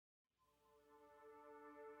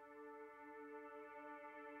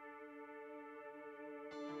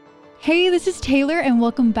Hey, this is Taylor, and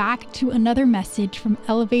welcome back to another message from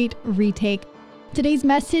Elevate Retake. Today's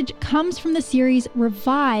message comes from the series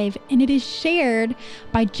Revive, and it is shared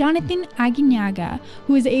by Jonathan Aguinaga,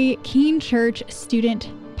 who is a Keene Church student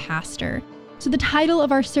pastor. So the title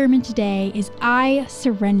of our sermon today is I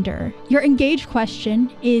Surrender. Your engaged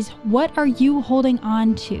question is, what are you holding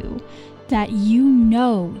on to that you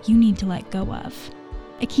know you need to let go of?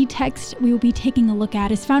 A key text we will be taking a look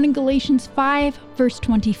at is found in Galatians 5, verse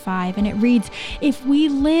 25, and it reads, "If we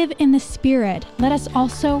live in the Spirit, let us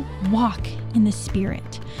also walk in the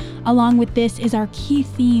Spirit." Along with this is our key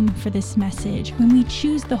theme for this message. When we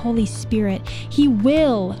choose the Holy Spirit, He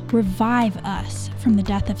will revive us from the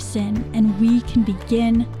death of sin, and we can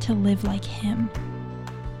begin to live like Him.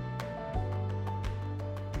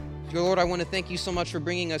 Dear Lord, I want to thank you so much for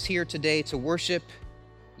bringing us here today to worship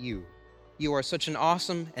you. You are such an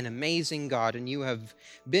awesome and amazing God, and you have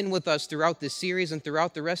been with us throughout this series and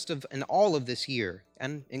throughout the rest of and all of this year,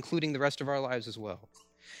 and including the rest of our lives as well.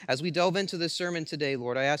 As we delve into this sermon today,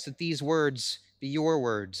 Lord, I ask that these words be your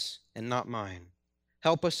words and not mine.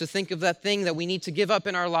 Help us to think of that thing that we need to give up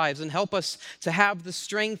in our lives, and help us to have the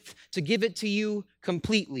strength to give it to you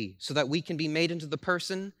completely so that we can be made into the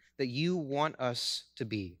person that you want us to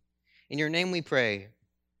be. In your name we pray,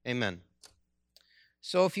 amen.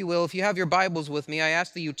 So if you will, if you have your Bibles with me, I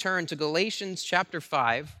ask that you turn to Galatians chapter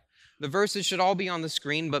 5. The verses should all be on the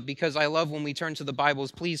screen, but because I love when we turn to the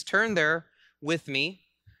Bibles, please turn there with me.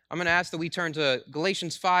 I'm going to ask that we turn to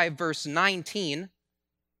Galatians 5, verse 19.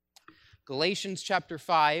 Galatians chapter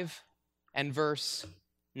 5 and verse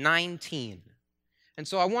 19. And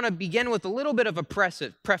so I want to begin with a little bit of a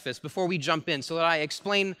preface before we jump in so that I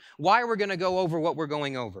explain why we're going to go over what we're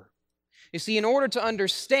going over. You see, in order to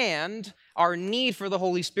understand our need for the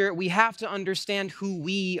Holy Spirit, we have to understand who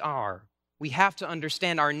we are. We have to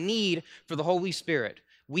understand our need for the Holy Spirit.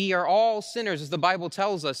 We are all sinners, as the Bible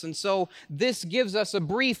tells us, and so this gives us a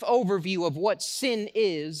brief overview of what sin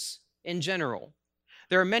is in general.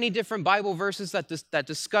 There are many different Bible verses that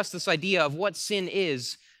discuss this idea of what sin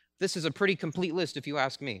is. This is a pretty complete list, if you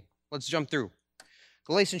ask me. Let's jump through.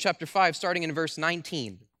 Galatians chapter 5, starting in verse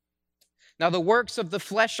 19. Now the works of the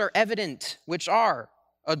flesh are evident, which are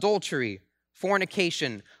adultery,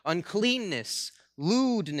 fornication, uncleanness,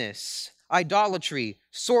 lewdness, idolatry,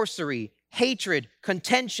 sorcery, hatred,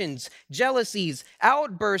 contentions, jealousies,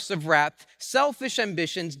 outbursts of wrath, selfish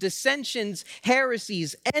ambitions, dissensions,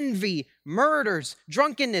 heresies, envy, murders,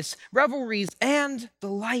 drunkenness, revelries, and the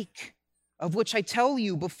like, of which I tell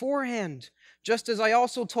you beforehand, just as I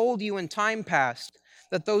also told you in time past,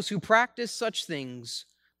 that those who practice such things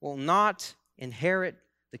will not inherit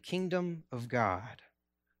the kingdom of God.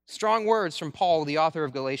 Strong words from Paul, the author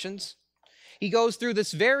of Galatians. He goes through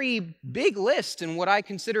this very big list in what I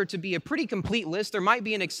consider to be a pretty complete list. There might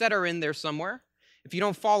be an etc. in there somewhere. If you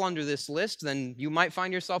don't fall under this list, then you might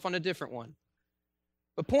find yourself on a different one.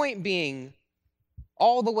 The point being,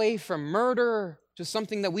 all the way from murder to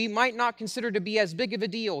something that we might not consider to be as big of a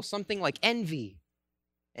deal, something like envy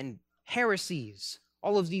and heresies,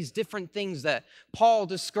 all of these different things that Paul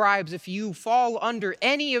describes. If you fall under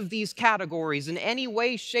any of these categories in any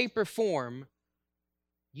way, shape, or form,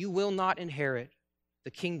 you will not inherit the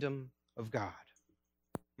kingdom of God.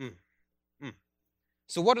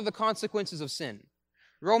 So what are the consequences of sin?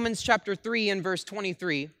 Romans chapter 3 and verse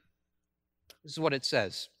 23, this is what it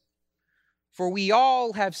says. For we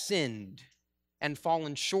all have sinned and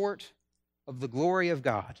fallen short of the glory of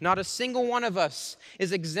God. Not a single one of us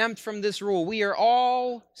is exempt from this rule. We are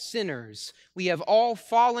all sinners. We have all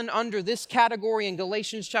fallen under this category in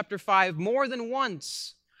Galatians chapter 5 more than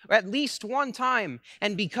once, or at least one time.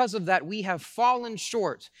 And because of that, we have fallen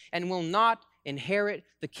short and will not inherit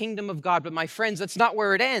the kingdom of God. But my friends, that's not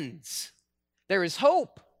where it ends. There is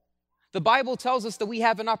hope. The Bible tells us that we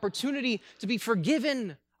have an opportunity to be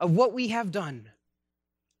forgiven of what we have done.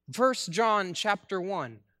 1 John chapter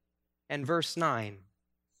 1 and verse 9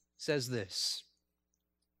 says this: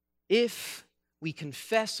 if we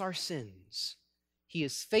confess our sins, He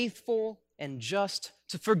is faithful and just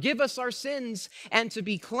to forgive us our sins and to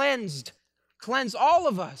be cleanse all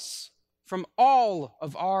of us from all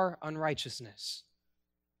of our unrighteousness.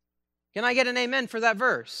 Can I get an amen for that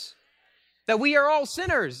verse? That we are all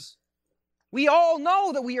sinners. We all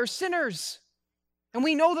know that we are sinners. And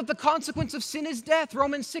we know that the consequence of sin is death.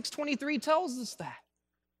 Romans 6:23 tells us that.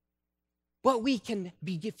 But we can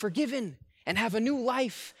be forgiven and have a new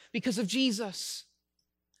life because of Jesus.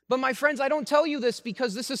 But my friends, I don't tell you this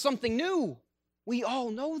because this is something new. We all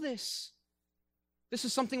know this. This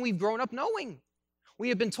is something we've grown up knowing. We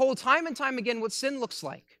have been told time and time again what sin looks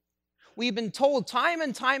like. we've been told time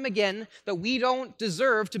and time again that we don't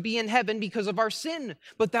deserve to be in heaven because of our sin,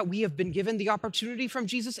 but that we have been given the opportunity from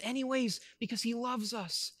Jesus anyways because he loves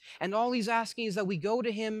us. And all he's asking is that we go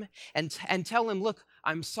to him and tell him, look,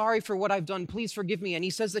 I'm sorry for what I've done. Please forgive me. And he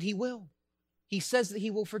says that he will. He says that he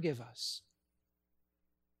will forgive us.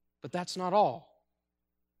 But that's not all.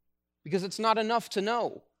 Because it's not enough to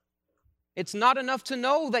know. It's not enough to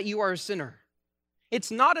know that you are a sinner. It's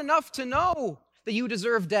not enough to know that you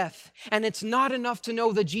deserve death. And it's not enough to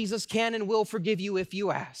know that Jesus can and will forgive you if you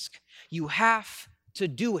ask. You have to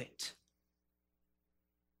do it.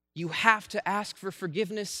 You have to ask for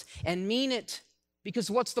forgiveness and mean it. Because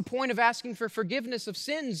what's the point of asking for forgiveness of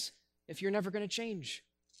sins if you're never going to change?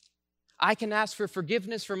 I can ask for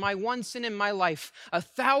forgiveness for my one sin in my life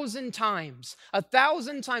 1,000 times,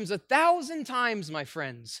 1,000 times, 1,000 times, my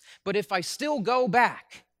friends. But if I still go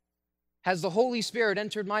back, has the Holy Spirit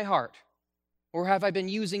entered my heart? Or have I been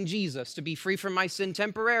using Jesus to be free from my sin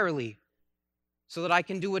temporarily so that I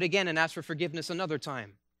can do it again and ask for forgiveness another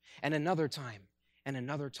time, and another time, and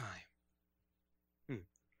another time?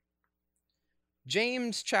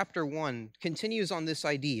 James chapter 1 continues on this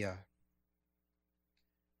idea.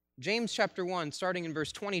 James chapter 1, starting in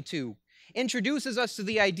verse 22, introduces us to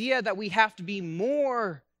the idea that we have to be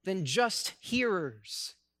more than just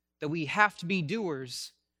hearers, that we have to be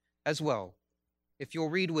doers as well. If you'll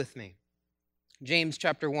read with me, James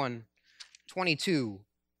chapter 1, 22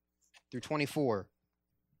 through 24.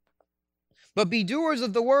 But be doers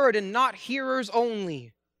of the word and not hearers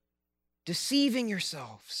only, deceiving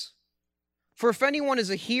yourselves. For if anyone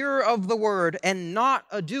is a hearer of the word and not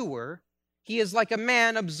a doer, he is like a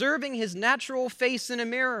man observing his natural face in a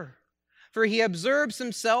mirror. For he observes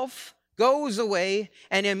himself, goes away,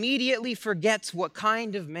 and immediately forgets what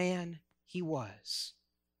kind of man he was.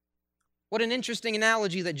 What an interesting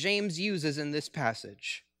analogy that James uses in this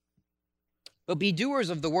passage. But be doers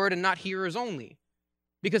of the word and not hearers only.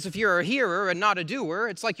 Because if you're a hearer and not a doer,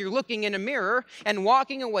 it's like you're looking in a mirror and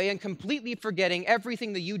walking away and completely forgetting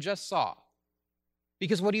everything that you just saw.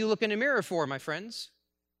 Because what do you look in a mirror for, my friends?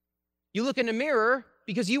 You look in a mirror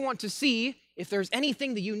because you want to see if there's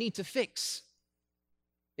anything that you need to fix.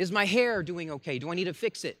 Is my hair doing okay? Do I need to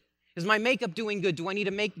fix it? Is my makeup doing good? Do I need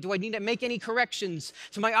to make any corrections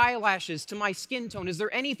to my eyelashes, to my skin tone? Is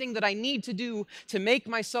there anything that I need to do to make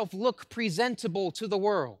myself look presentable to the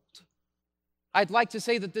world? I'd like to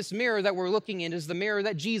say that this mirror that we're looking in is the mirror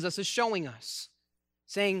that Jesus is showing us,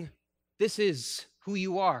 saying, this is who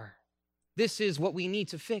you are. This is what we need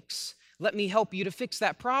to fix. Let me help you to fix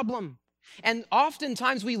that problem. And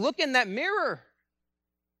oftentimes we look in that mirror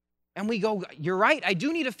and we go, you're right, I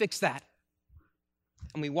do need to fix that.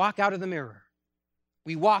 And we walk out of the mirror.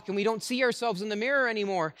 We walk and we don't see ourselves in the mirror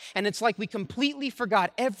anymore. And it's like we completely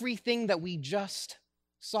forgot everything that we just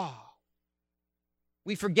saw.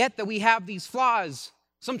 We forget that we have these flaws.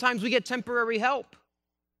 Sometimes we get temporary help.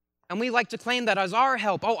 And we like to claim that as our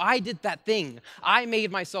help. Oh, I did that thing. I made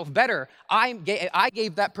myself better. I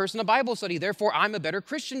gave that person a Bible study. Therefore, I'm a better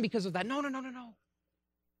Christian because of that. No.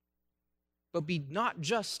 But be not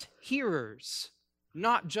just hearers,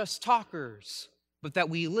 not just talkers, but that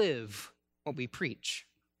we live what we preach.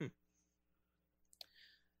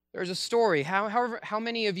 There's a story. How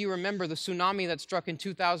many of you remember the tsunami that struck in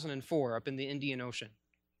 2004 up in the Indian Ocean?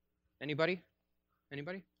 Anybody?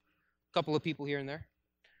 A couple of people here and there.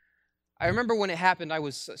 I remember when it happened, I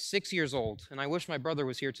was 6 years old, and I wish my brother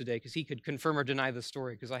was here today because he could confirm or deny the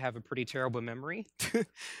story because I have a pretty terrible memory.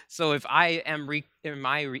 So if I am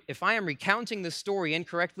recounting the story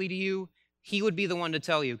incorrectly to you, he would be the one to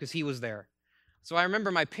tell you because he was there. So I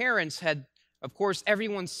remember my parents had, of course,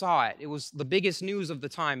 everyone saw it. It was the biggest news of the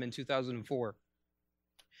time in 2004.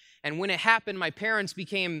 And when it happened, my parents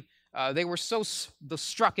they were so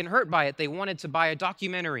struck and hurt by it, they wanted to buy a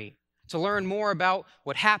documentary to learn more about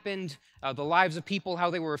what happened, the lives of people, how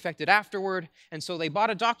they were affected afterward. And so they bought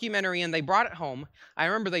a documentary and they brought it home. I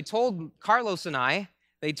remember they told Carlos and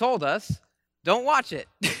they told us, don't watch it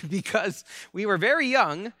because we were very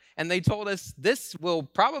young, and they told us this will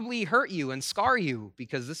probably hurt you and scar you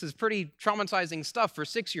because this is pretty traumatizing stuff for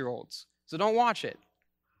 6-year-olds. So don't watch it.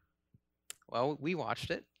 Well, we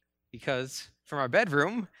watched it because from our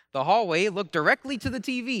bedroom, the hallway looked directly to the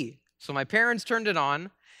TV. So my parents turned it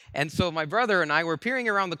on. And so my brother and I were peering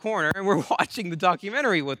around the corner and we're watching the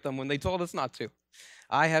documentary with them when they told us not to.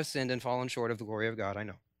 I have sinned and fallen short of the glory of God, I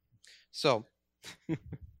know. So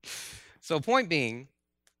point being,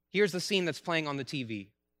 here's the scene that's playing on the TV.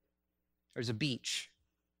 There's a beach.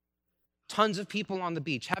 Tons of people on the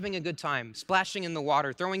beach having a good time, splashing in the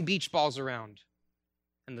water, throwing beach balls around.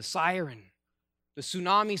 And the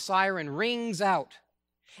tsunami siren rings out.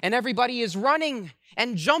 And everybody is running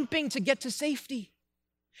and jumping to get to safety.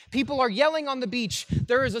 People are yelling on the beach,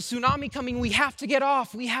 there is a tsunami coming, we have to get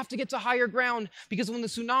off, we have to get to higher ground, because when the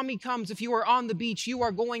tsunami comes, if you are on the beach, you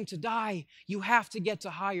are going to die. You have to get to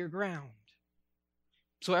higher ground.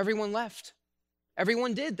 So everyone left.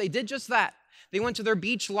 Everyone did. They did just that. They went to their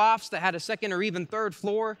beach lofts that had a second or even third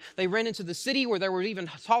floor. They ran into the city where there were even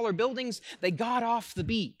taller buildings. They got off the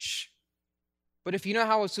beach. But if you know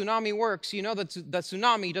how a tsunami works, you know that the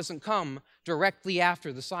tsunami doesn't come directly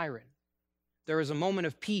after the siren. There is a moment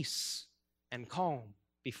of peace and calm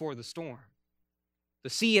before the storm. The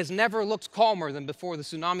sea has never looked calmer than before the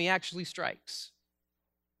tsunami actually strikes.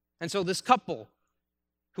 And so this couple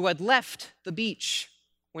who had left the beach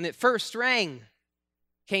when it first rang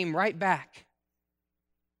came right back,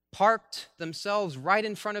 parked themselves right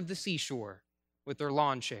in front of the seashore with their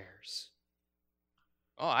lawn chairs.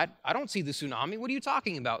 Oh, I don't see the tsunami. What are you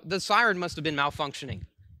talking about? The siren must have been malfunctioning.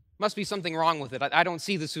 Must be something wrong with it. I don't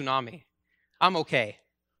see the tsunami. I'm okay.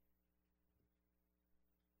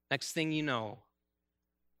 Next thing you know,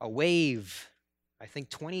 a wave, I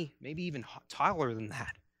think 20, maybe even taller than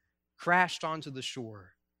that, crashed onto the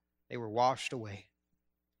shore. They were washed away.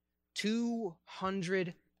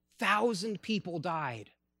 200,000 people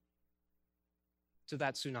died to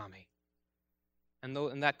that tsunami.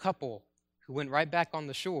 And that couple who went right back on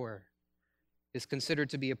the shore is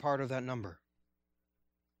considered to be a part of that number.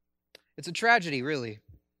 It's a tragedy, really.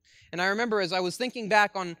 And I remember as I was thinking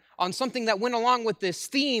back on something that went along with this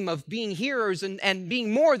theme of being hearers and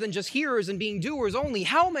being more than just hearers and being doers only,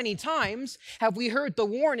 how many times have we heard the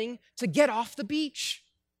warning to get off the beach?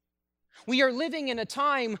 We are living in a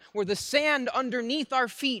time where the sand underneath our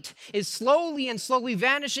feet is slowly and slowly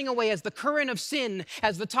vanishing away as the current of sin,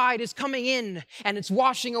 as the tide is coming in and it's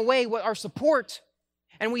washing away our support.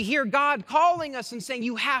 And we hear God calling us and saying,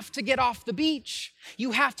 you have to get off the beach.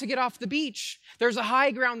 You have to get off the beach. There's a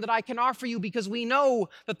high ground that I can offer you because we know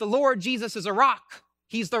that the Lord Jesus is a rock.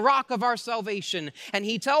 He's the rock of our salvation. And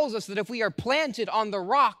he tells us that if we are planted on the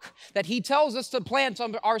rock that he tells us to plant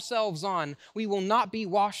ourselves on, we will not be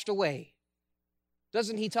washed away.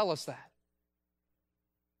 Doesn't he tell us that?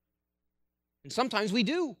 And sometimes we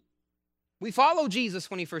do. We follow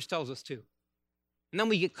Jesus when he first tells us to. And then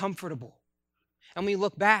we get comfortable. And we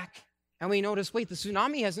look back and we notice, wait, the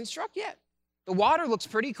tsunami hasn't struck yet. The water looks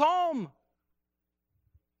pretty calm.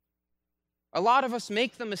 A lot of us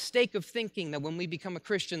make the mistake of thinking that when we become a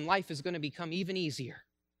Christian, life is going to become even easier.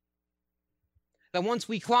 That once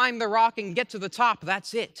we climb the rock and get to the top,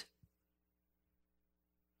 that's it.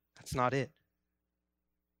 That's not it.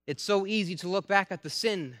 It's so easy to look back at the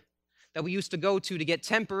sin that we used to go to get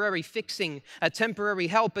temporary fixing, a temporary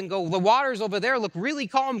help, and go, the waters over there look really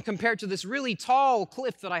calm compared to this really tall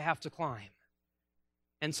cliff that I have to climb.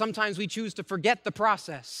 And sometimes we choose to forget the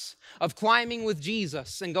process of climbing with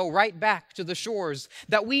Jesus and go right back to the shores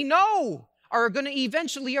that we know are going to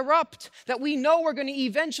eventually erupt, that we know are going to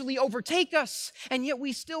eventually overtake us, and yet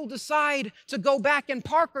we still decide to go back and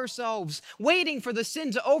park ourselves, waiting for the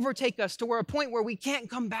sin to overtake us to a point where we can't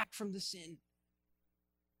come back from the sin.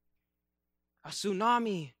 A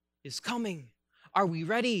tsunami is coming. Are we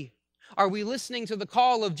ready? Are we listening to the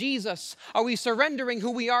call of Jesus? Are we surrendering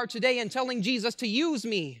who we are today and telling Jesus to use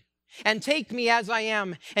me and take me as I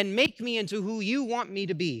am and make me into who you want me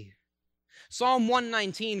to be? Psalm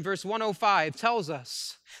 119, verse 105 tells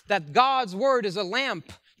us that God's word is a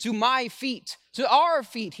lamp to my feet, to our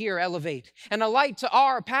feet here, Elevate, and a light to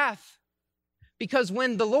our path. Because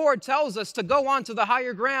when the Lord tells us to go on to the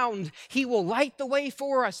higher ground, he will light the way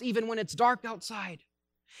for us even when it's dark outside.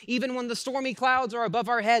 Even when the stormy clouds are above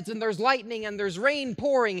our heads and there's lightning and there's rain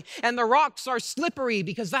pouring and the rocks are slippery,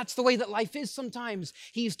 because that's the way that life is sometimes.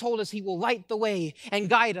 He's told us he will light the way and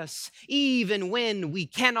guide us. Even when we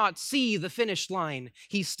cannot see the finish line,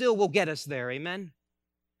 he still will get us there. Amen?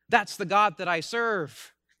 That's the God that I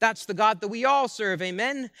serve. That's the God that we all serve.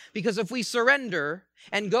 Amen? Because if we surrender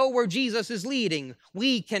and go where Jesus is leading,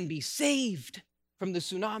 we can be saved from the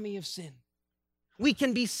tsunami of sin. We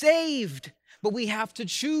can be saved. But we have to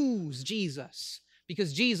choose Jesus,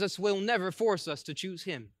 because Jesus will never force us to choose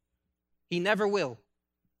him. He never will.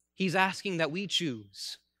 He's asking that we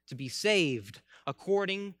choose to be saved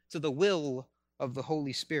according to the will of the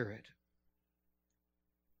Holy Spirit.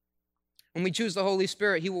 When we choose the Holy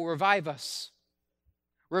Spirit, he will revive us.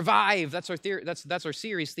 Revive, that's our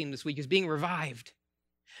series theme this week, is being revived.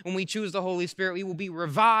 When we choose the Holy Spirit, we will be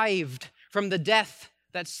revived from the death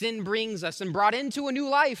that sin brings us and brought into a new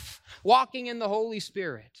life, walking in the Holy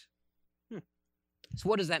Spirit. So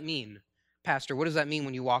what does that mean, Pastor? What does that mean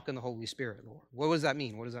when you walk in the Holy Spirit, Lord? What does that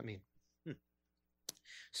mean? What does that mean?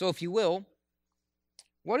 So if you will,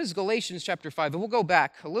 What is Galatians chapter 5? We'll go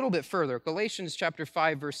back a little bit further. Galatians chapter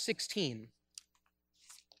 5, verse 16.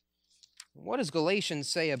 What does Galatians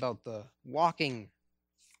say about the walking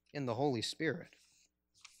in the Holy Spirit?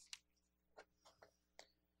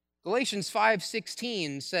 Galatians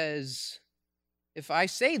 5:16 says, "If I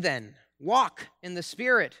say then, walk in the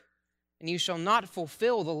Spirit, and you shall not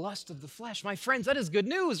fulfill the lust of the flesh." My friends, that is good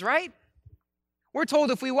news, right? We're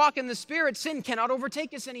told if we walk in the Spirit, sin cannot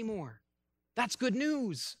overtake us anymore. That's good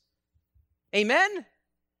news. Amen?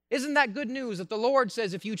 Isn't that good news that the Lord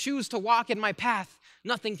says, if you choose to walk in my path,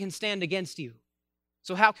 nothing can stand against you?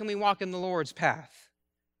 So how can we walk in the Lord's path?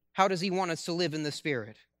 How does he want us to live in the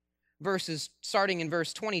Spirit? Starting in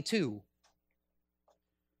verse 22.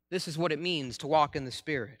 This is what it means to walk in the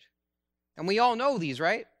Spirit. And we all know these,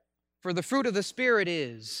 right? For the fruit of the Spirit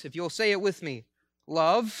is, if you'll say it with me,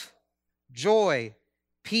 love, joy,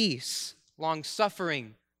 peace,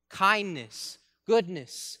 long-suffering, kindness,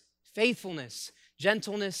 goodness, faithfulness,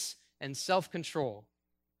 gentleness, and self-control.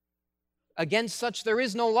 Against such there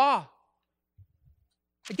is no law.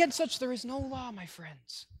 Against such there is no law, my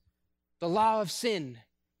friends. The law of sin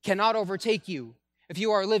cannot overtake you if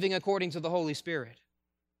you are living according to the Holy Spirit.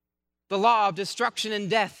 The law of destruction and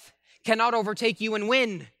death cannot overtake you and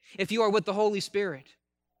win if you are with the Holy Spirit.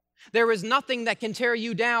 There is nothing that can tear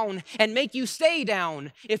you down and make you stay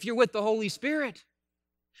down if you're with the Holy Spirit.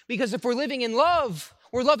 Because if we're living in love,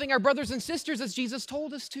 we're loving our brothers and sisters as Jesus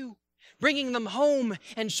told us to, bringing them home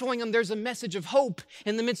and showing them there's a message of hope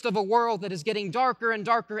in the midst of a world that is getting darker and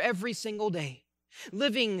darker every single day.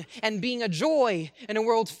 Living and being a joy in a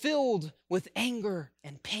world filled with anger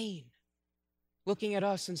and pain. Looking at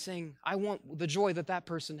us and saying, I want the joy that that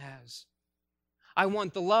person has. I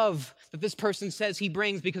want the love that this person says he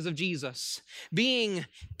brings because of Jesus. Being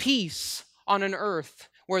peace on an earth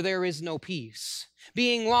where there is no peace.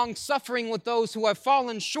 Being long-suffering with those who have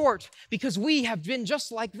fallen short because we have been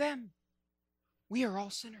just like them. We are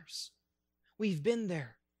all sinners. We've been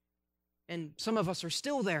there. And some of us are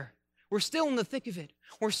still there. We're still in the thick of it.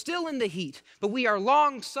 We're still in the heat, but we are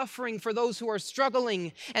long-suffering for those who are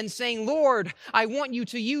struggling and saying, Lord, I want you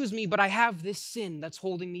to use me, but I have this sin that's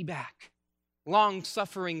holding me back.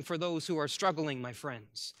 Long-suffering for those who are struggling, my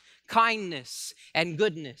friends. Kindness and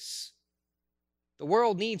goodness. The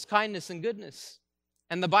world needs kindness and goodness.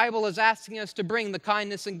 And the Bible is asking us to bring the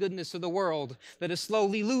kindness and goodness to the world that is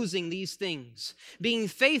slowly losing these things. Being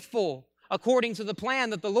faithful according to the plan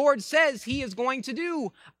that the Lord says he is going to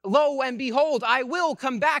do. Lo and behold, I will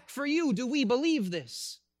come back for you. Do we believe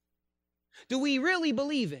this? Do we really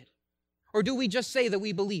believe it? Or do we just say that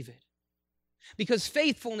we believe it? Because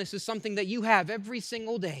faithfulness is something that you have every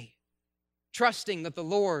single day. Trusting that the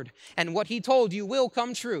Lord and what he told you will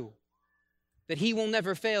come true. That he will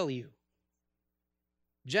never fail you.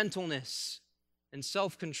 Gentleness and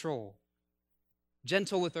self-control.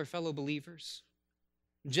 Gentle with our fellow believers.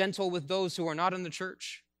 Gentle with those who are not in the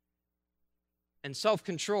church, and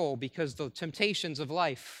self-control because the temptations of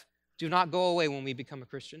life do not go away when we become a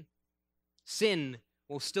Christian. Sin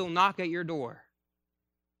will still knock at your door.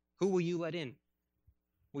 Who will you let in?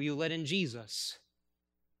 Will you let in Jesus?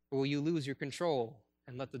 Or will you lose your control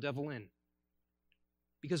and let the devil in?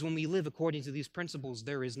 Because when we live according to these principles,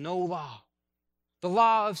 there is no law. The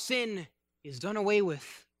law of sin is done away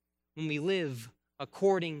with when we live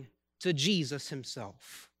according to Jesus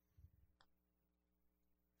himself.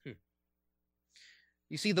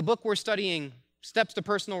 You see, the book we're studying, Steps to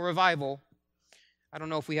Personal Revival, I don't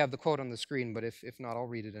know if we have the quote on the screen, but if not, I'll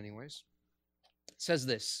read it anyways. It says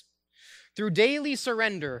this: through daily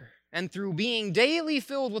surrender and through being daily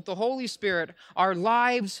filled with the Holy Spirit, our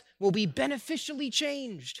lives will be beneficially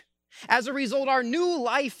changed. As a result, our new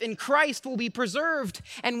life in Christ will be preserved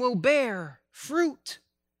and will bear fruit.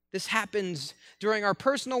 This happens during our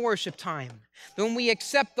personal worship time. When we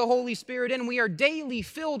accept the Holy Spirit in, we are daily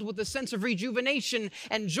filled with a sense of rejuvenation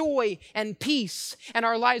and joy and peace. And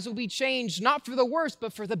our lives will be changed, not for the worse,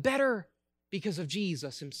 but for the better, because of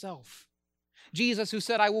Jesus himself. Jesus who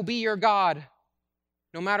said, I will be your God,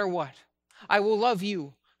 no matter what. I will love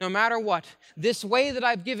you, no matter what. This way that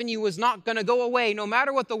I've given you is not going to go away. No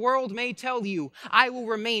matter what the world may tell you, I will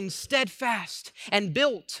remain steadfast and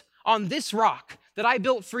built on this rock that I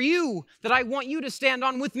built for you, that I want you to stand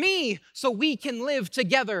on with me, so we can live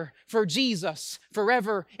together for Jesus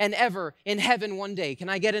forever and ever in heaven one day. Can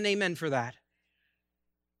I get an amen for that?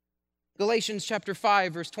 Galatians chapter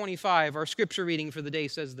 5, verse 25, our scripture reading for the day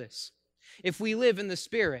says this: if we live in the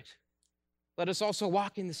Spirit, let us also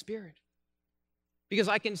walk in the Spirit. Because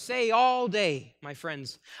I can say all day, my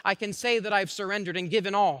friends, I can say that I've surrendered and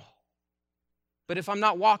given all. But if I'm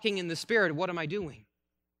not walking in the Spirit, what am I doing?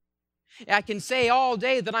 I can say all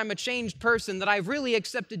day that I'm a changed person, that I've really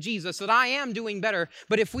accepted Jesus, that I am doing better.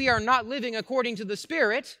 But if we are not living according to the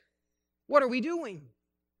Spirit, what are we doing?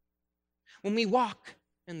 When we walk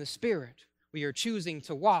in the Spirit, we are choosing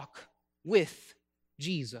to walk with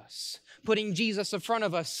Jesus, putting Jesus in front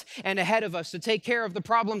of us and ahead of us to take care of the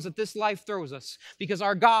problems that this life throws us, because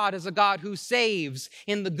our God is a God who saves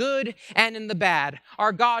in the good and in the bad.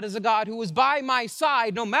 Our God is a God who is by my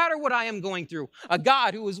side no matter what I am going through, a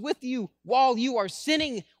God who is with you while you are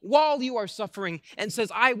sinning, while you are suffering, and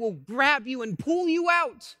says, I will grab you and pull you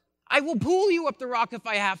out. I will pull you up the rock if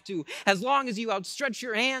I have to, as long as you outstretch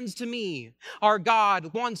your hands to me. Our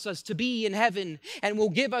God wants us to be in heaven and will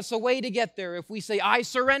give us a way to get there if we say, I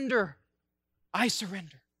surrender. I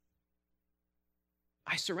surrender.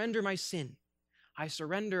 I surrender my sin. I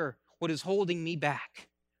surrender what is holding me back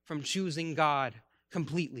from choosing God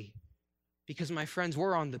completely. Because, my friends,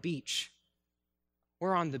 we're on the beach.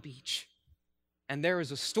 We're on the beach. And there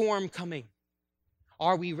is a storm coming.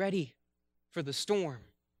 Are we ready for the storm?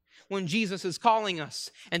 When Jesus is calling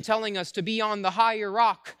us and telling us to be on the higher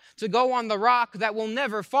rock, to go on the rock that will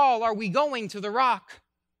never fall, are we going to the rock?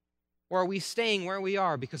 Or are we staying where we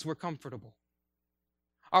are because we're comfortable?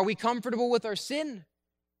 Are we comfortable with our sin?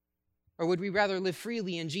 Or would we rather live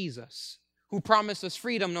freely in Jesus, who promised us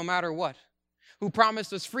freedom no matter what? Who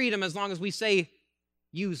promised us freedom as long as we say,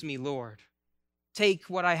 use me, Lord. Take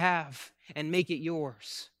what I have and make it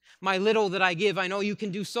yours. My little that I give, I know you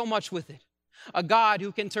can do so much with it. A God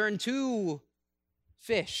who can turn 2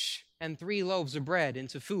 fish and 3 loaves of bread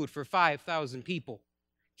into food for 5,000 people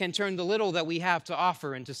can turn the little that we have to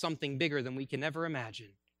offer into something bigger than we can ever imagine.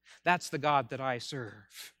 That's the God that I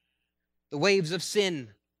serve. The waves of sin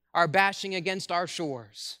are bashing against our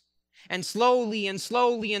shores. And slowly and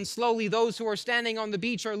slowly and slowly, those who are standing on the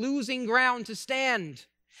beach are losing ground to stand.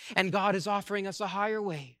 And God is offering us a higher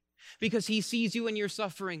way. Because he sees you in your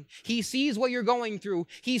suffering. He sees what you're going through.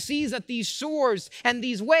 He sees that these shores and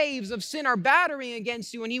these waves of sin are battering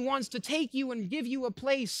against you, and he wants to take you and give you a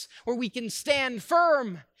place where we can stand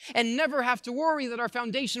firm and never have to worry that our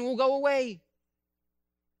foundation will go away.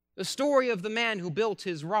 The story of the man who built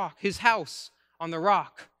his house on the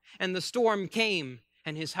rock, and the storm came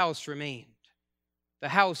and his house remained. The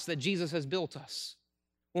house that Jesus has built us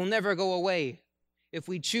will never go away if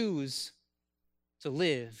we choose to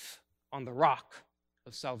live on the rock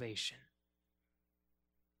of salvation.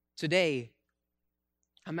 Today,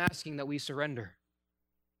 I'm asking that we surrender.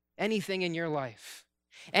 Anything in your life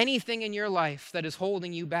that is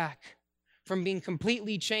holding you back from being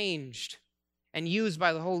completely changed and used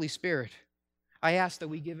by the Holy Spirit, I ask that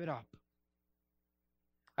we give it up.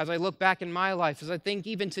 As I look back in my life, as I think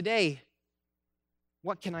even today,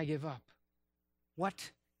 what can I give up?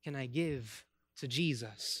 What can I give to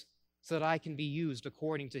Jesus so that I can be used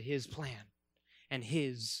according to his plan and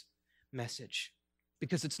his message?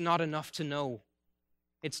 Because it's not enough to know.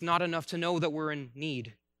 It's not enough to know that we're in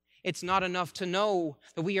need. It's not enough to know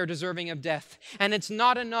that we are deserving of death. And it's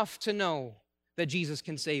not enough to know that Jesus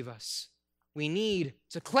can save us. We need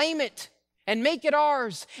to claim it and make it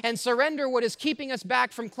ours and surrender what is keeping us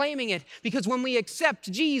back from claiming it. Because when we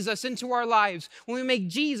accept Jesus into our lives, when we make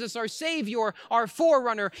Jesus our Savior, our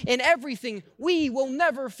forerunner in everything, we will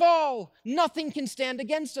never fall. Nothing can stand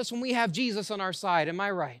against us when we have Jesus on our side. Am I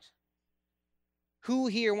right? Who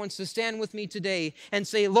here wants to stand with me today and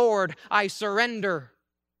say, Lord, I surrender.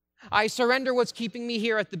 I surrender what's keeping me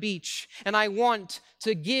here at the beach, and I want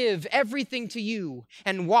to give everything to you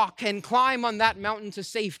and walk and climb on that mountain to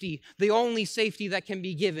safety. The only safety that can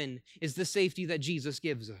be given is the safety that Jesus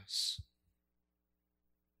gives us.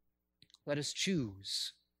 Let us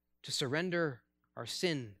choose to surrender our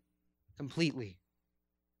sin completely.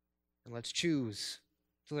 And let's choose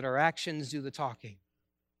to let our actions do the talking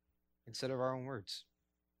instead of our own words.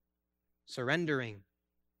 Surrendering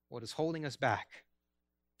what is holding us back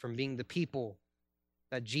from being the people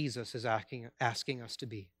that Jesus is asking us to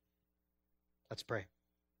be. Let's pray.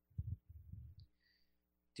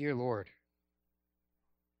 Dear Lord,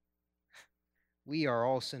 we are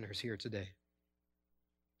all sinners here today.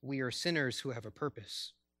 We are sinners who have a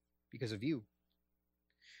purpose because of you.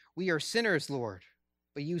 We are sinners, Lord,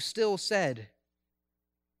 but you still said,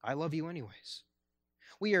 I love you anyways.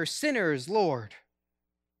 We are sinners, Lord,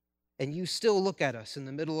 and you still look at us in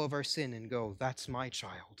the middle of our sin and go, that's my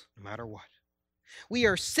child, no matter what. We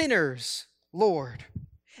are sinners, Lord,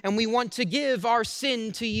 and we want to give our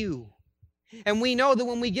sin to you. And we know that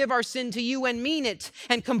when we give our sin to you and mean it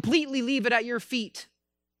and completely leave it at your feet,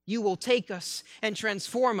 You will take us and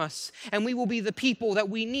transform us, and we will be the people that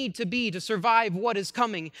we need to be to survive what is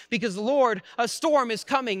coming. Because, Lord, a storm is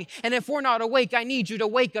coming, and if we're not awake, I need you to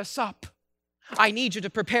wake us up. I need you to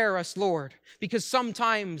prepare us, Lord, because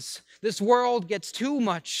sometimes this world gets too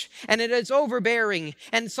much, and it is overbearing,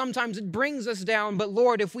 and sometimes it brings us down. But,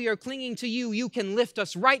 Lord, if we are clinging to you, you can lift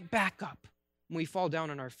us right back up when we fall down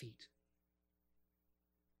on our feet.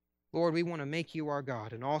 Lord, we want to make you our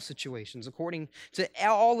God in all situations, according to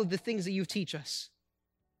all of the things that you teach us.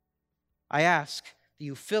 I ask that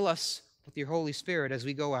you fill us with your Holy Spirit as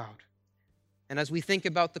we go out. And as we think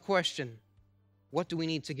about the question, what do we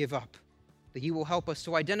need to give up? That you will help us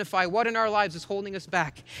to identify what in our lives is holding us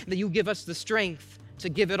back, and that you give us the strength to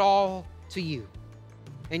give it all to you.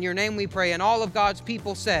 In your name we pray, and all of God's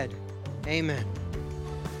people said, amen.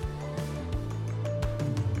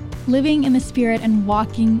 Living in the Spirit and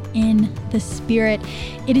walking in the Spirit.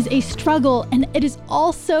 It is a struggle, and it is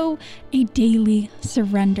also a daily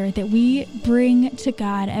surrender that we bring to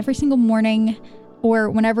God every single morning,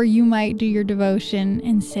 or whenever you might do your devotion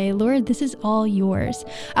and say, Lord, this is all yours.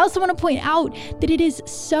 I also want to point out that it is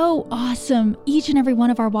so awesome. Each and every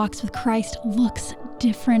one of our walks with Christ looks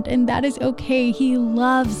different, and that is okay. He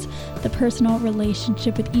loves the personal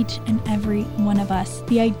relationship with each and every one of us.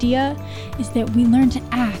 The idea is that we learn to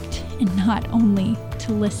act and not only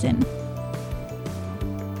to listen.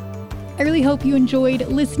 I really hope you enjoyed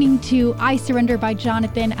listening to I Surrender by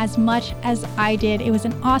Jonathan as much as I did. It was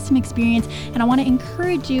an awesome experience, and I want to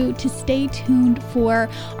encourage you to stay tuned for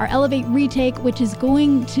our Elevate Retake, which is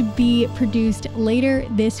going to be produced later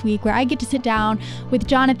this week, where I get to sit down with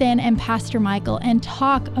Jonathan and Pastor Michael and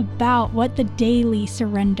talk about what the daily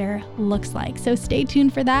surrender looks like. So stay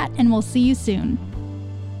tuned for that, and we'll see you soon.